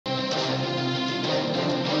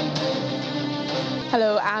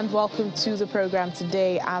and welcome to the program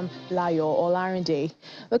today. I'm Layo Olarinde.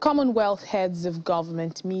 The Commonwealth Heads of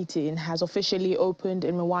Government meeting has officially opened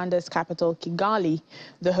in Rwanda's capital, Kigali.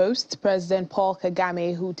 The host, President Paul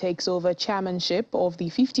Kagame, who takes over chairmanship of the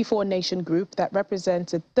 54-nation group that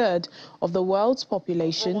represents a third of the world's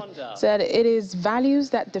population, said it is values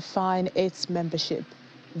that define its membership.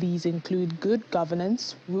 These include good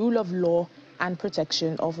governance, rule of law, and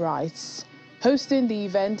protection of rights. Hosting the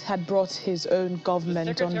event had brought his own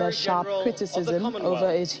government under sharp criticism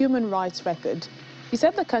over its human rights record. He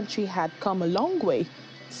said the country had come a long way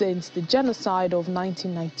since the genocide of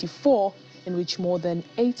 1994, in which more than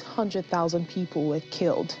 800,000 people were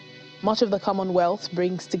killed. Much of the Commonwealth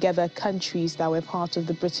brings together countries that were part of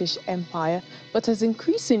the British Empire, but has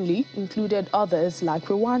increasingly included others like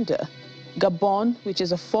Rwanda. Gabon, which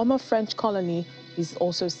is a former French colony, is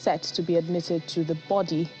also set to be admitted to the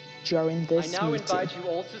body during this meeting. I now invite you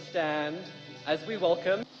all to stand as we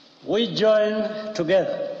welcome. We join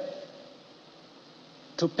together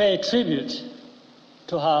to pay tribute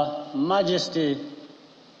to Her Majesty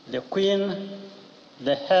the Queen,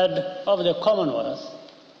 the head of the Commonwealth,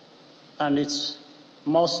 and its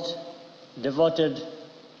most devoted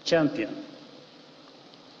champion.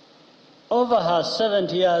 Over her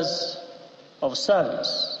 70 years of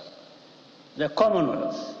service, the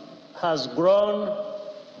Commonwealth has grown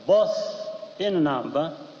both in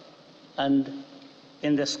number and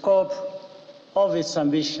in the scope of its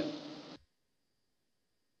ambition.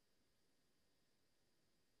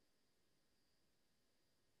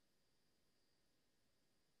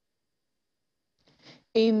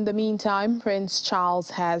 In the meantime, Prince Charles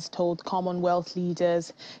has told Commonwealth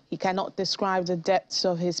leaders he cannot describe the depths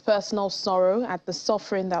of his personal sorrow at the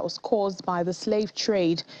suffering that was caused by the slave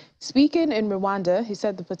trade. Speaking in Rwanda, he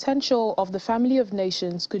said the potential of the family of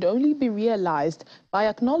nations could only be realized by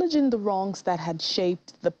acknowledging the wrongs that had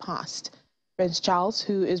shaped the past. Prince Charles,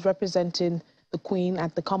 who is representing the Queen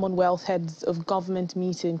at the Commonwealth Heads of Government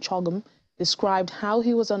meeting, CHOGM, described how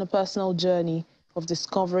he was on a personal journey of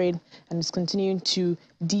discovering and is continuing to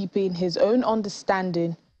deepen his own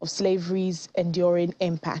understanding of slavery's enduring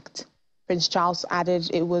impact. Prince Charles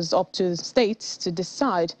added it was up to the states to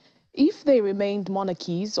decide if they remained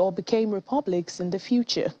monarchies or became republics in the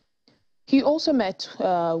future. He also met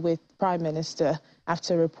with Prime Minister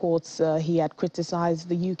after reports he had criticized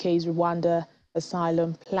the UK's Rwanda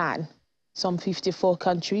asylum plan. Some 54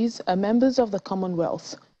 countries are members of the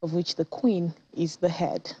Commonwealth, of which the Queen is the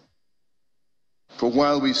head. For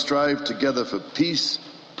while we strive together for peace,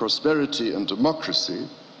 prosperity and democracy,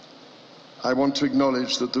 I want to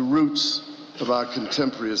acknowledge that the roots of our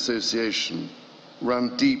contemporary association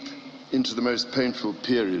run deep into the most painful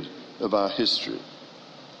period of our history.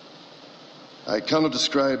 I cannot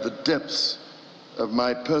describe the depths of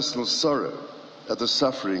my personal sorrow at the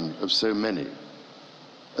suffering of so many,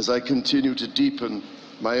 as I continue to deepen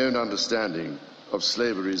my own understanding of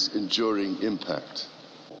slavery's enduring impact.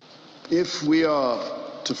 If we are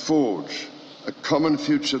to forge a common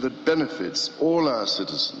future that benefits all our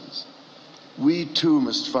citizens, we too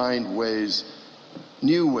must find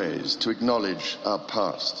new ways to acknowledge our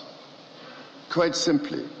past. Quite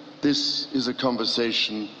simply, this is a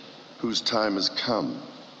conversation whose time has come.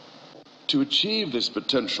 To achieve this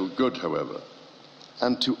potential good, however,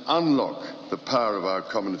 and to unlock the power of our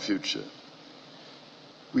common future,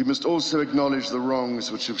 we must also acknowledge the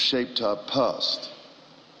wrongs which have shaped our past.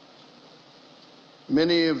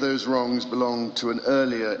 Many of those wrongs belong to an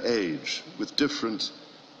earlier age with different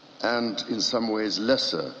and, in some ways,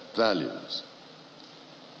 lesser values.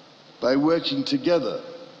 By working together,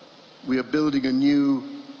 we are building a new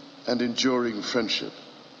and enduring friendship.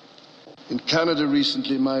 In Canada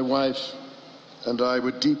recently, my wife and I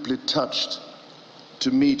were deeply touched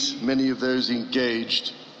to meet many of those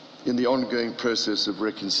engaged in the ongoing process of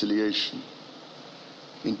reconciliation.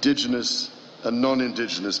 Indigenous and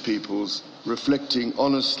non-Indigenous peoples reflecting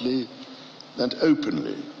honestly and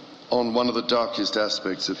openly on one of the darkest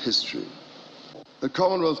aspects of history. The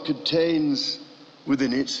Commonwealth contains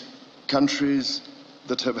within it countries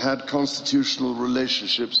that have had constitutional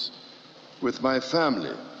relationships with my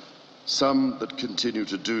family, some that continue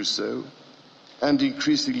to do so, and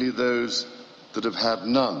increasingly those that have had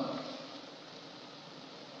none.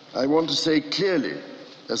 I want to say clearly,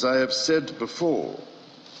 as I have said before,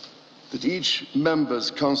 that each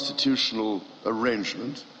member's constitutional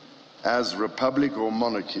arrangement, as republic or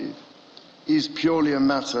monarchy, is purely a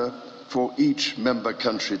matter for each member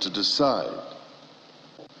country to decide.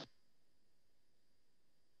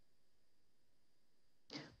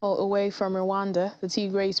 Well, away away from Rwanda, the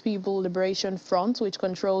Tigray's People Liberation Front, which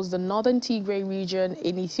controls the northern Tigray region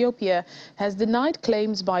in Ethiopia, has denied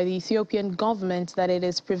claims by the Ethiopian government that it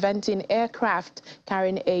is preventing aircraft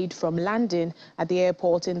carrying aid from landing at the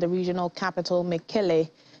airport in the regional capital, Mekele.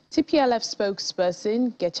 TPLF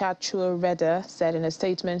spokesperson Getachew Reda said in a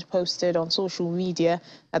statement posted on social media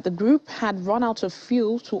that the group had run out of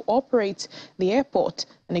fuel to operate the airport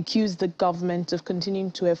and accused the government of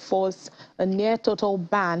continuing to enforce a near-total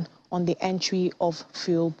ban on the entry of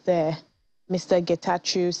fuel there. Mr.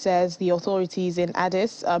 Getachew says the authorities in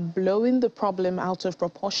Addis are blowing the problem out of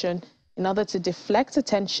proportion in order to deflect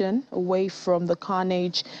attention away from the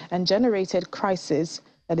carnage and generated crisis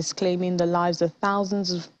that is claiming the lives of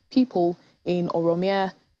thousands of people in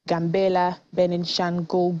Oromia, Gambela,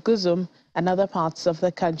 Benishangul Guzum, and other parts of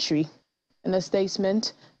the country. In a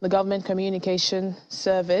statement, the Government Communication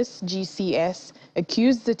Service, GCS,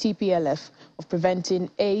 accused the TPLF of preventing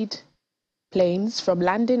aid planes from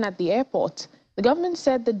landing at the airport. The government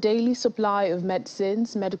said the daily supply of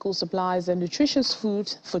medicines, medical supplies, and nutritious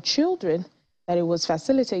food for children that it was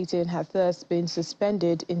facilitating had thus been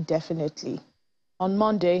suspended indefinitely. On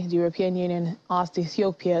Monday, the European Union asked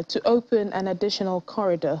Ethiopia to open an additional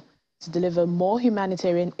corridor to deliver more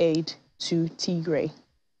humanitarian aid to Tigray.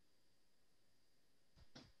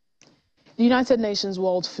 The United Nations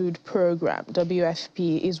World Food Programme,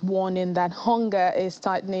 WFP, is warning that hunger is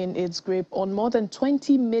tightening its grip on more than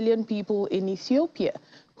 20 million people in Ethiopia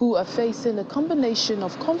who are facing a combination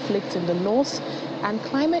of conflict in the north and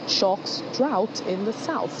climate shocks, drought in the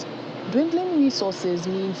south. Dwindling resources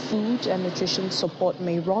mean food and nutrition support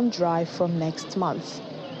may run dry from next month.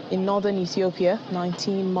 In northern Ethiopia,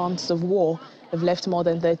 19 months of war have left more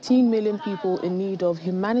than 13 million people in need of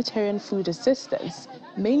humanitarian food assistance,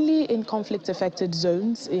 mainly in conflict-affected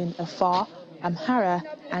zones in Afar, Amhara,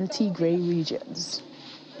 and Tigray regions.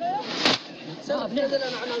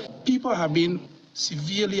 People have been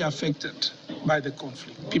severely affected by the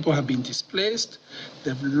conflict. People have been displaced,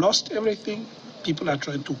 they've lost everything. People are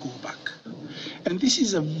trying to go back. And this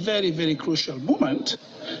is a very, very crucial moment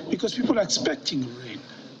because people are expecting rain.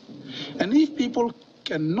 And if people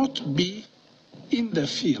cannot be in the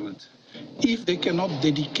field, if they cannot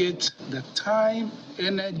dedicate the time,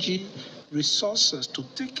 energy, resources to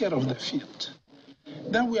take care of the field,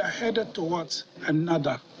 then we are headed towards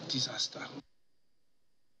another disaster.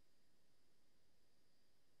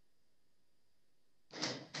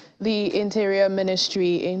 The Interior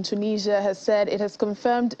Ministry in Tunisia has said it has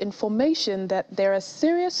confirmed information that there are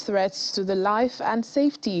serious threats to the life and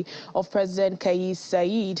safety of President Kais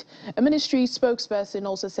Saied. A ministry spokesperson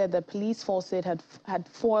also said that police forces had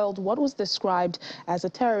foiled what was described as a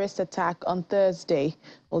terrorist attack on Thursday.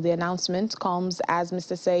 Well, the announcement comes as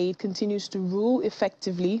Mr. Saied continues to rule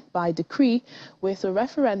effectively by decree, with a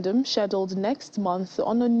referendum scheduled next month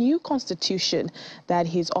on a new constitution that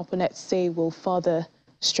his opponents say will further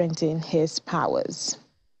strengthen his powers.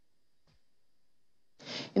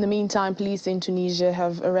 In the meantime, police in Tunisia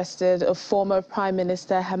have arrested a former Prime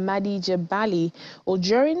Minister Hamadi Jebali. Well,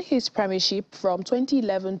 during his premiership from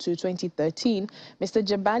 2011 to 2013, Mr.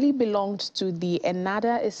 Jebali belonged to the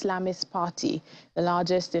Ennahda Islamist Party, the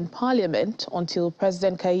largest in parliament, until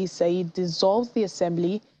President Kais Saied dissolved the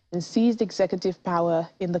assembly and seized executive power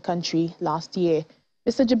in the country last year.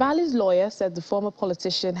 Mr. Jebali's lawyer said the former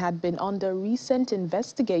politician had been under recent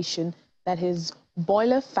investigation at his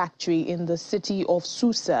boiler factory in the city of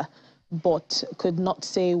Susa, but could not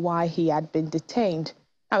say why he had been detained.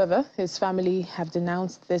 However, his family have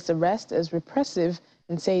denounced this arrest as repressive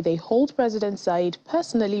and say they hold President Saied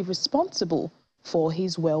personally responsible for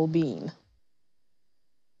his well-being.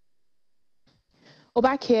 Well,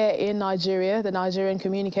 back here in Nigeria, the Nigerian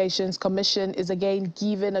Communications Commission is again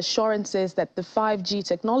giving assurances that the 5G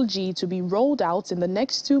technology to be rolled out in the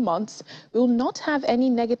next 2 months will not have any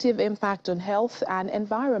negative impact on health and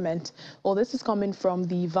environment. Well, this is coming from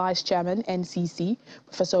the Vice Chairman, NCC,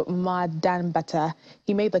 Professor Umar Danbata.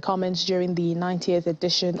 He made the comments during the 90th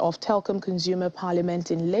edition of Telcom Consumer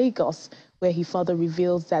Parliament in Lagos, where he further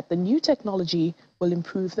reveals that the new technology will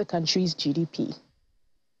improve the country's GDP.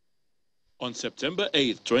 On September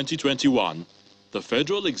 8, 2021, the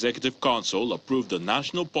Federal Executive Council approved the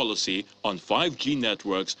national policy on 5G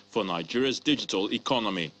networks for Nigeria's digital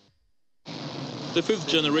economy. The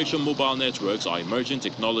fifth-generation mobile networks are emerging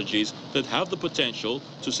technologies that have the potential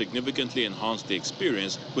to significantly enhance the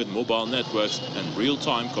experience with mobile networks and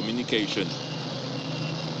real-time communication.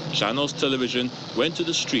 Channels Television went to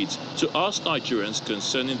the streets to ask Nigerians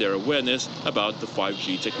concerning their awareness about the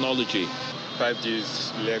 5G technology. 5G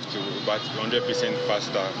is left to about 100%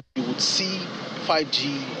 faster. You would see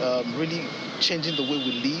 5G really changing the way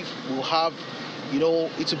we live. We'll have, it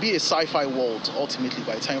will be a sci-fi world ultimately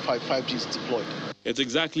by the time 5G is deployed. It's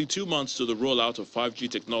exactly 2 months to the rollout of 5G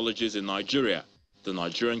technologies in Nigeria. The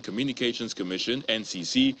Nigerian Communications Commission,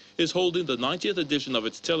 NCC, is holding the 90th edition of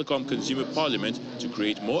its Telecom Consumer Parliament to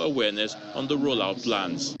create more awareness on the rollout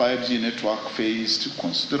plans. 5G network faced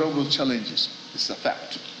considerable challenges, it's a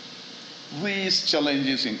fact. These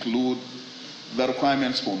challenges include the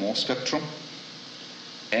requirements for more spectrum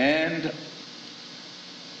and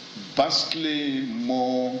vastly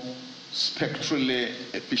more spectrally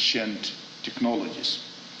efficient technologies,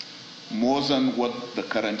 more than what the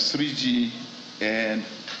current 3G and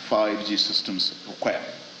 5G systems require.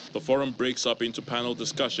 The forum breaks up into panel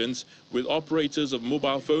discussions with operators of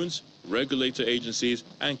mobile phones, regulator agencies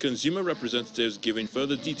and consumer representatives giving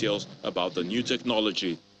further details about the new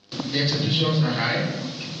technology. The expectations are high,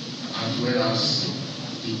 as well as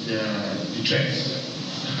the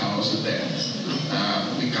threats are also there.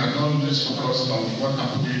 We cannot just focus on what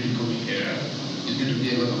happened during the COVID era. It's going to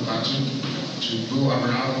be a lot of battle to go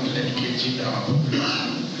around educating our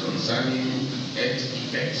population concerning health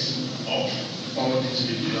effects of all this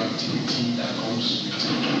radioactivity that comes with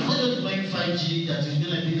it. Not just buying 5G that is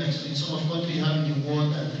going to be like in some of countries have in the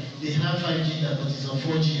world that they have 5G that but it's on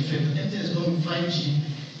 4G effect. Everything is going with 5G.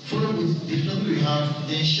 Followed with the technology we have,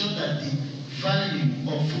 they ensure that the value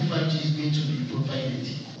of full 5G is going to be provided.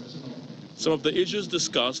 Some of the issues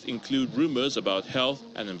discussed include rumors about health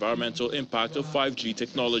and environmental impact of 5G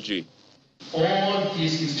technology. All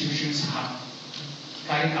these institutions have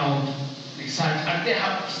carried out research and they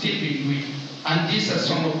have still been doing. And these are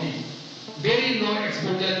some of the very low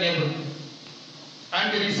exposure level.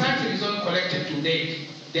 And the research result collected to date,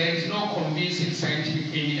 there is no convincing scientific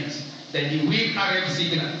evidence that the weak RF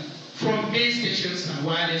signal from base stations and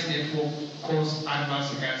wireless network cause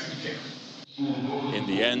adverse health effects. In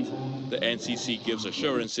the end, the NCC gives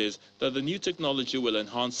assurances that the new technology will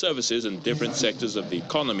enhance services in different sectors of the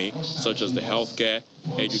economy, such as the healthcare,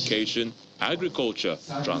 education, agriculture,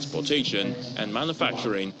 transportation, and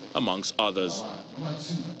manufacturing, amongst others.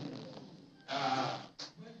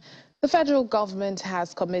 The federal government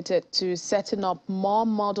has committed to setting up more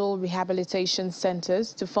model rehabilitation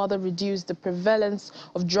centers to further reduce the prevalence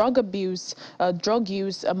of drug use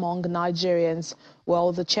among Nigerians.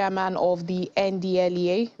 Well, the chairman of the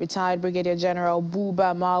NDLEA, retired Brigadier General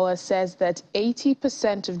Buba Marwa, says that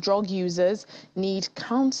 80% of drug users need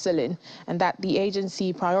counseling and that the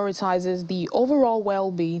agency prioritizes the overall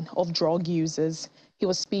well-being of drug users. He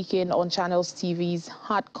was speaking on Channels TV's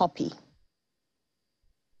Hard Copy.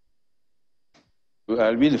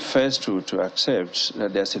 I'll be the first to accept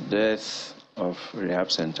that there's a dearth of rehab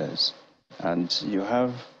centers. And you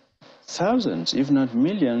have thousands, if not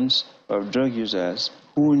millions, of drug users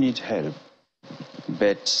who need help,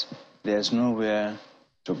 but there's nowhere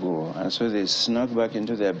to go. And so they snuck back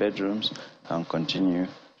into their bedrooms and continue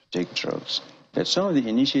to take drugs. But some of the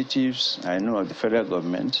initiatives I know of the federal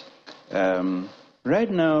government, right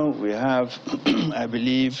now we have, I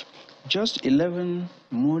believe, just 11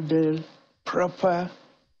 model proper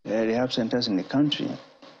rehab centers in the country,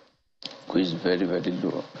 which is very, very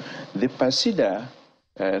low. The PASIDA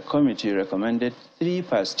committee recommended 3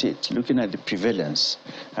 per state, looking at the prevalence.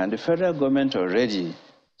 And the federal government already,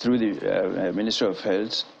 through the Ministry of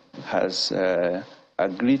Health, has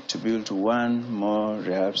agreed to build 1 more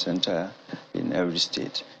rehab center in every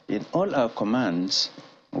state. In all our commands,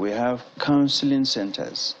 we have counseling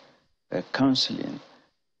centers, counseling.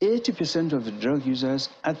 80% of the drug users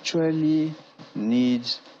actually need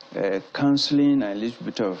counseling and a little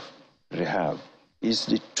bit of rehab. It's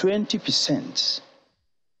the 20%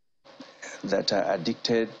 that are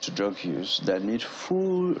addicted to drug use that need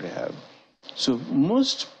full rehab. So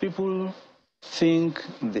most people think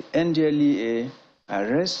the NDLEA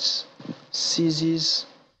arrests, seizes,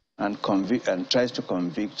 and tries to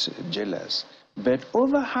convict jailers. But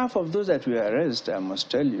over half of those that we arrest, I must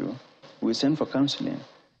tell you, we send for counseling.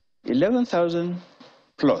 11,000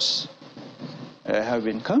 plus have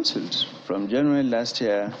been counseled from January last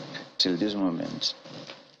year till this moment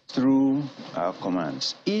through our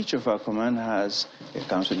commands. Each of our command has a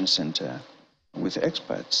counseling center with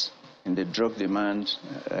experts in the drug demand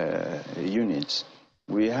units.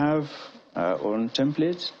 We have our own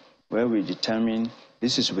template where we determine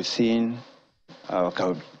this is within our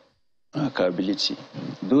capability.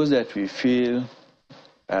 Those that we feel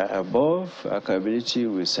above our capability,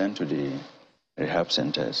 we send to the rehab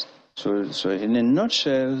centers. So in a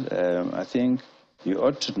nutshell, I think you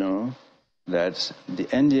ought to know that the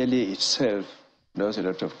NDLEA itself does a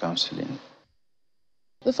lot of counseling.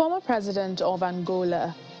 The former president of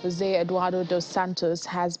Angola, José Eduardo dos Santos,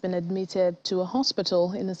 has been admitted to a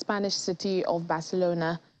hospital in the Spanish city of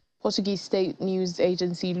Barcelona. Portuguese state news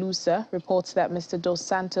agency Lusa reports that Mr. dos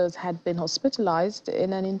Santos had been hospitalized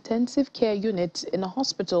in an intensive care unit in a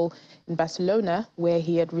hospital in Barcelona, where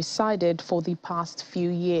he had resided for the past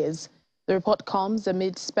few years. The report comes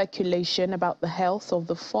amid speculation about the health of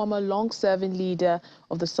the former long-serving leader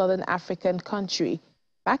of the southern African country.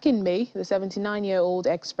 Back in May, the 79-year-old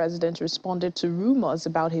ex-president responded to rumors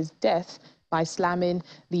about his death by slamming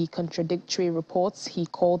the contradictory reports, he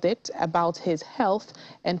called it, about his health,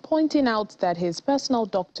 and pointing out that his personal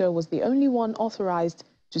doctor was the only one authorized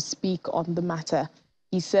to speak on the matter.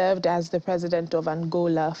 He served as the president of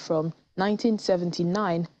Angola from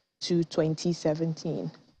 1979 to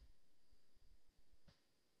 2017.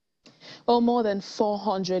 Well, more than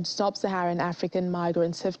 400 sub-Saharan African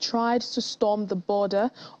migrants have tried to storm the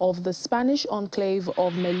border of the Spanish enclave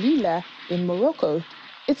of Melilla in Morocco.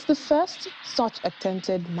 It's the first such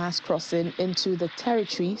attempted mass crossing into the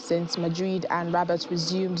territory since Madrid and Rabat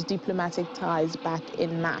resumed diplomatic ties back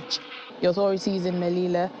in March. The authorities in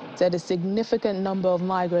Melilla said a significant number of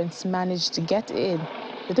migrants managed to get in.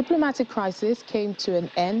 The diplomatic crisis came to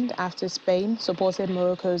an end after Spain supported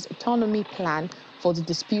Morocco's autonomy plan for the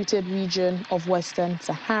disputed region of Western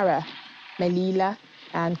Sahara. Melilla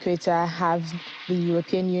and Ceuta have the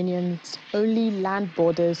European Union's only land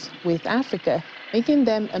borders with Africa, making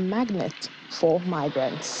them a magnet for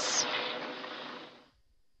migrants.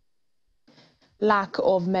 Lack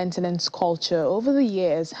of maintenance culture over the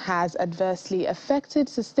years has adversely affected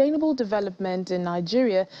sustainable development in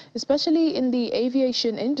Nigeria, especially in the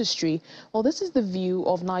aviation industry. Well, this is the view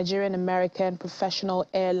of Nigerian-American professional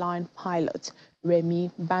airline pilot Remi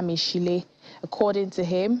Bamishile. According to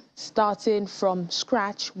him, starting from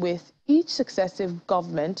scratch with each successive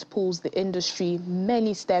government pulls the industry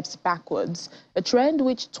many steps backwards, a trend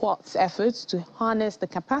which thwarts efforts to harness the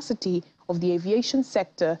capacity of the aviation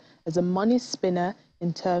sector as a money spinner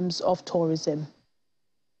in terms of tourism.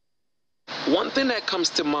 One thing that comes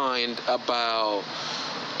to mind about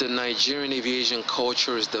the Nigerian aviation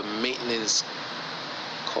culture is the maintenance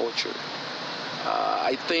culture.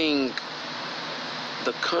 I think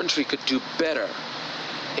the country could do better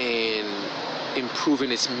in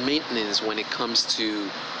improving its maintenance when it comes to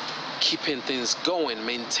keeping things going,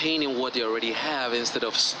 maintaining what they already have instead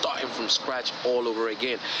of starting from scratch all over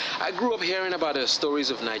again. I grew up hearing about the stories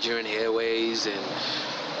of Nigerian Airways, and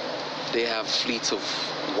they have fleets of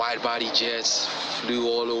wide-body jets, flew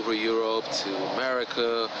all over Europe to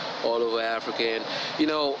America, all over Africa, and you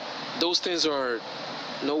know, those things are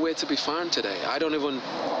nowhere to be found today. I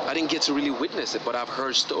didn't get to really witness it, but I've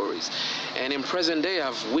heard stories. And in present day,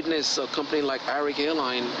 I've witnessed a company like Arik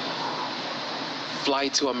Airline fly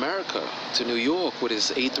to America, to New York with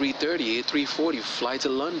his A330, A340, fly to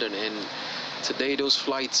London, and today those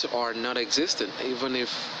flights are not existent, even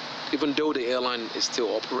though the airline is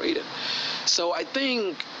still operating. So I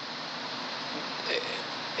think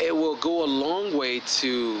it will go a long way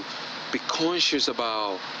to be conscious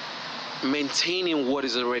about maintaining what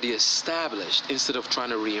is already established instead of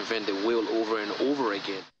trying to reinvent the wheel over and over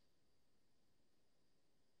again.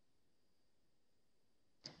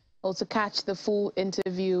 Well, to catch the full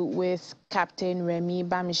interview with Captain Remi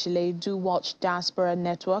Bamishile, do watch Diaspora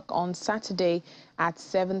Network on Saturday at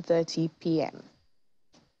 7:30 p.m.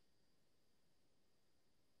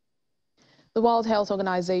 The World Health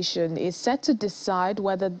Organization is set to decide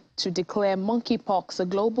whether to declare monkeypox a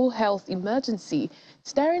global health emergency,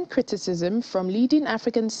 stirring criticism from leading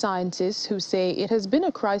African scientists who say it has been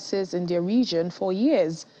a crisis in their region for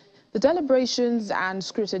years. The deliberations and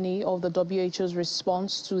scrutiny of the WHO's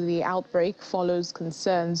response to the outbreak follows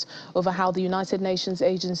concerns over how the United Nations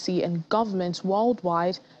agency and governments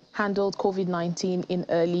worldwide handled COVID-19 in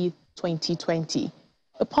early 2020.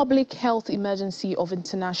 A public health emergency of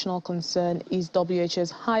international concern is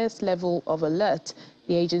WHO's highest level of alert.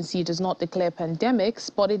 The agency does not declare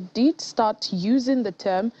pandemics, but it did start using the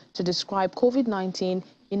term to describe COVID-19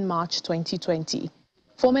 in March 2020.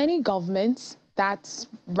 For many governments, that's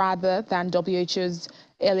rather than WHO's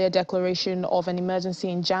earlier declaration of an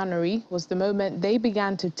emergency in January, was the moment they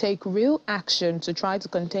began to take real action to try to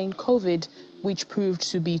contain COVID, which proved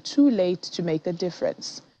to be too late to make a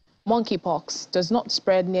difference. Monkeypox does not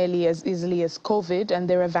spread nearly as easily as COVID, and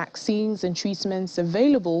there are vaccines and treatments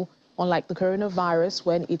available, unlike the coronavirus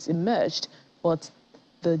when it's emerged, but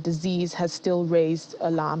the disease has still raised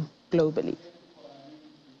alarm globally.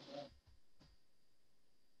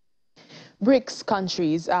 BRICS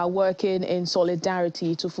countries are working in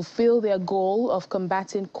solidarity to fulfill their goal of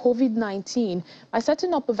combating COVID-19 by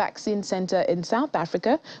setting up a vaccine center in South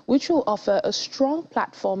Africa, which will offer a strong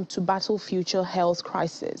platform to battle future health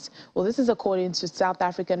crises. Well, this is according to South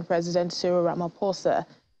African President Cyril Ramaphosa.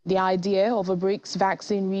 The idea of a BRICS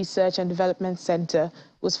Vaccine Research and Development Center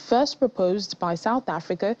was first proposed by South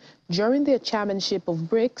Africa during their chairmanship of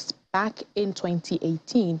BRICS back in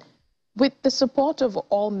 2018. With the support of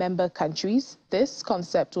all member countries, this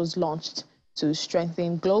concept was launched to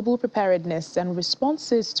strengthen global preparedness and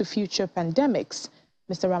responses to future pandemics.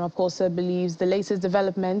 Mr. Ramaphosa believes the latest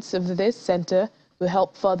developments of this center will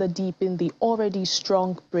help further deepen the already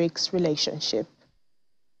strong BRICS relationship.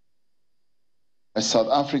 As South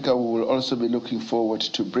Africa, we will also be looking forward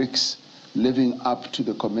to BRICS living up to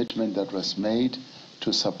the commitment that was made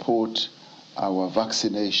to support our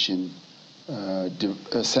vaccination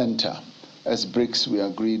center. As BRICS, we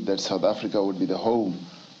agreed that South Africa would be the home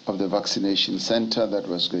of the vaccination center that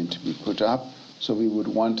was going to be put up. So we would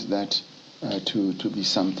want that to be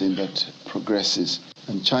something that progresses.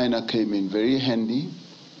 And China came in very handy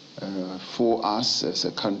for us as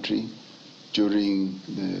a country during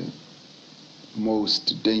the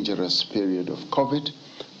most dangerous period of COVID,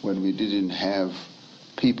 when we didn't have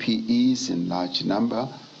PPEs in large number.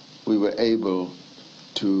 We were able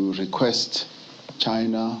to request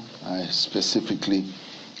China. I specifically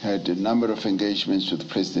had a number of engagements with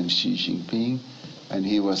President Xi Jinping, and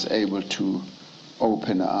he was able to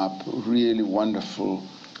open up really wonderful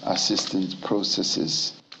assistance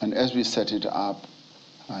processes. And as we set it up,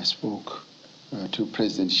 I spoke to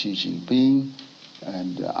President Xi Jinping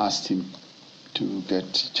and asked him to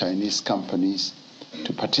get Chinese companies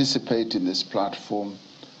to participate in this platform.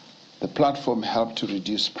 The platform helped to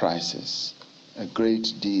reduce prices a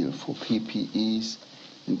great deal for PPEs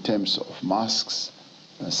in terms of masks,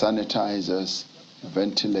 sanitizers,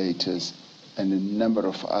 ventilators, and a number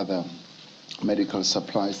of other medical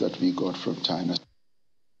supplies that we got from China.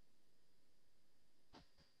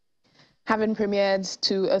 Having premiered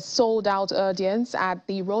to a sold-out audience at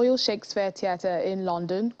the Royal Shakespeare Theatre in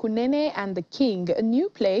London, Kunene and the King, a new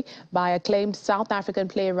play by acclaimed South African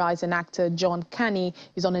playwright and actor John Kani,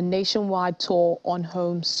 is on a nationwide tour on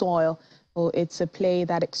home soil. Well, it's a play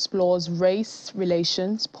that explores race,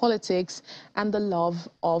 relations, politics, and the love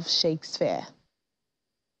of Shakespeare.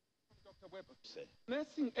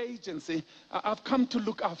 Nursing agency, I've come to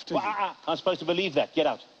look after you. I'm supposed to believe that. Get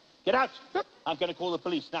out. Get out. I'm going to call the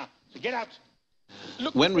police now. So get out.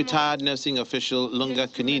 When retired nursing official Lunga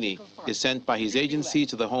Kunini is sent by his agency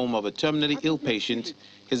to the home of a terminally ill patient,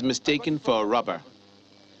 he is mistaken for a robber.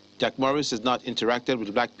 Jack Morris has not interacted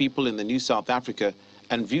with black people in the New South Africa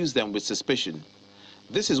and views them with suspicion.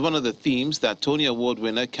 This is one of the themes that Tony Award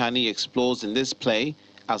winner Kani explores in this play,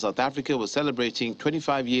 as South Africa was celebrating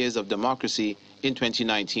 25 years of democracy in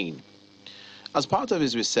 2019. As part of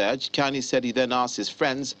his research, Kani said he then asked his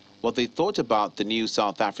friends what they thought about the new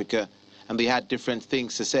South Africa, and they had different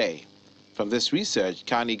things to say. From this research,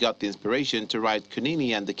 Kani got the inspiration to write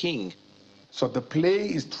Kunini and the King. So the play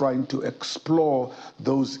is trying to explore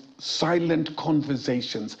those silent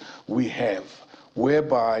conversations we have,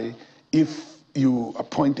 whereby if you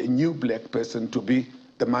appoint a new black person to be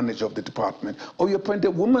the manager of the department, or you appoint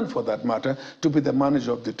a woman for that matter to be the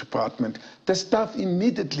manager of the department, the staff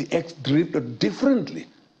immediately acts differently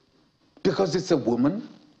because it's a woman,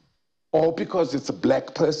 or because it's a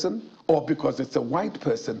black person, or because it's a white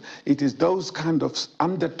person. It is those kind of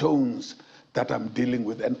undertones that I'm dealing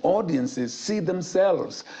with. And audiences see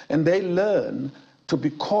themselves, and they learn to be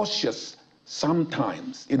cautious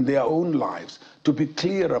sometimes in their own lives, to be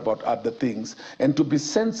clear about other things, and to be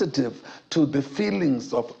sensitive to the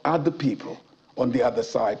feelings of other people on the other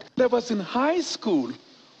side. There was in high school,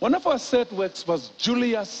 one of our set works was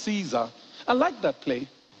Julius Caesar. I like that play.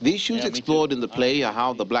 The issues explored in the play are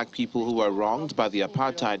how the black people who were wronged by the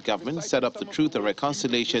apartheid government set up the Truth and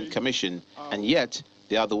Reconciliation Commission, and yet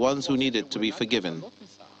they are the ones who needed to be forgiven.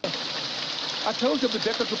 I told you the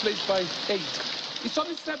better to play by 8. It's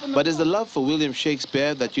only 7. But it's the love for William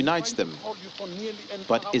Shakespeare that unites them.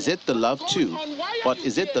 But is it the love too? But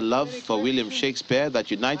is it the love for William Shakespeare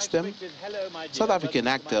that unites them? South African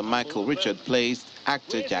actor Michael Richard plays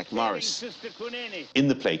actor Jack Morris. In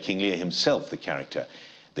the play, King Lear himself, the character,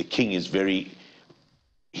 the king is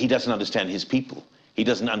he doesn't understand his people. He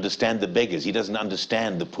doesn't understand the beggars. He doesn't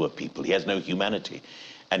understand the poor people. He has no humanity.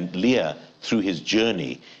 And Lear, through his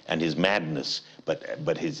journey and his madness, but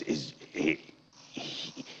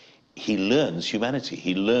he learns humanity.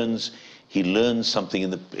 He learns something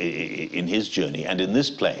in his journey. And in this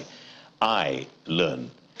play, I learn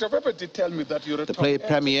tell me that you're a The play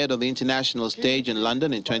premiered on the international stage in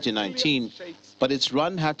London in 2019, but its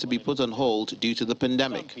run had to be put on hold due to the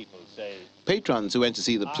pandemic. Patrons who went to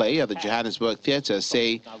see the play at the Johannesburg Theatre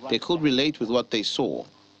say they could relate with what they saw.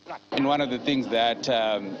 And one of the things that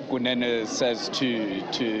Kunene says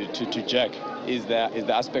to Jack is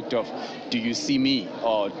the aspect of, do you see me,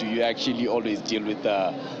 or do you actually always deal with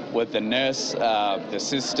the nurse, the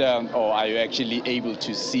sister, or are you actually able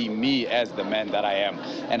to see me as the man that I am?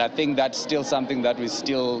 And I think that's still something that we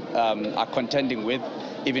still are contending with,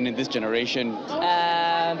 even in this generation.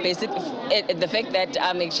 Basically, the fact that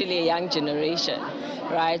I'm actually a young generation,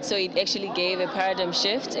 right? So it actually gave a paradigm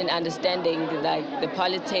shift in understanding like the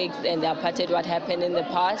politics and the apartheid, what happened in the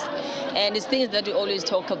past. And it's things that we always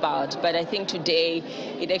talk about, but I think today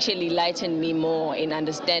it actually lightened me more in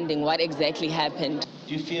understanding what exactly happened.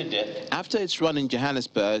 Do you fear death? After its run in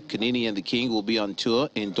Johannesburg, Kunene and the King will be on tour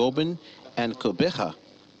in Durban and Gqeberha,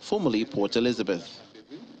 formerly Port Elizabeth.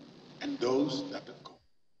 And those that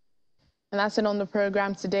And that's it on the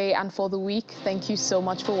program today and for the week. Thank you so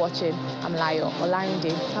much for watching. I'm Layo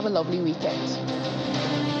Olarinde. Have a lovely weekend.